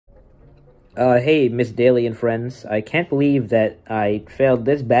Hey, Miss Daly and friends. I can't believe that I failed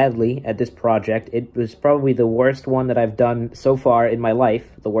this badly at this project. It was probably the worst one that I've done so far in my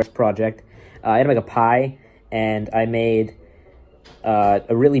life, the worst project. I had to make a pie, and I made a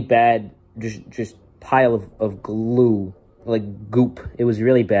really bad, just pile of glue, like goop. It was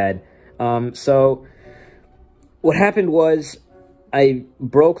really bad. So what happened was I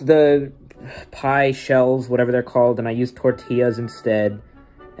broke the pie shells, whatever they're called, and I used tortillas instead.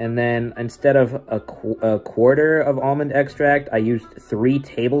 And then instead of a quarter of almond extract, I used 3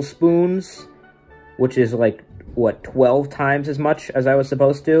 tablespoons, which is like, what, 12 times as much as I was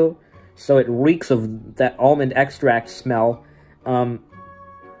supposed to. So it reeks of that almond extract smell.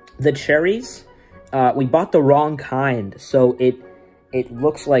 The cherries, we bought the wrong kind, so it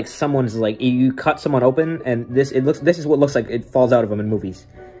looks like someone's, like, you cut someone open, and this is what looks like it falls out of them in movies.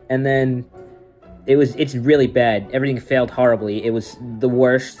 And then it's really bad. Everything failed horribly. It was the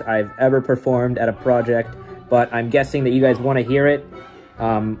worst I've ever performed at a project, but I'm guessing that you guys want to hear it,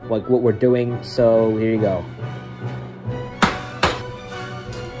 like what we're doing, so here you go.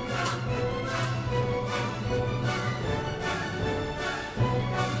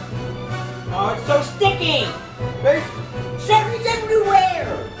 Oh, it's so sticky! There's cherries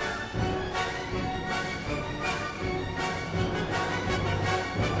everywhere!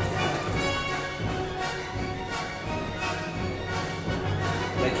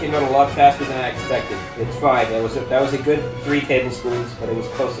 That came out a lot faster than I expected. It's fine. That was a good 3 tablespoons, but it was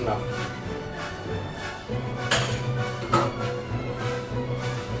close enough.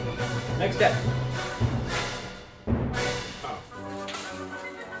 Next step. Oh.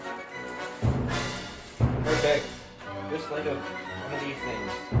 Perfect. Just like one of these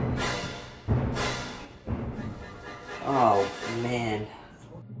things. Oh man.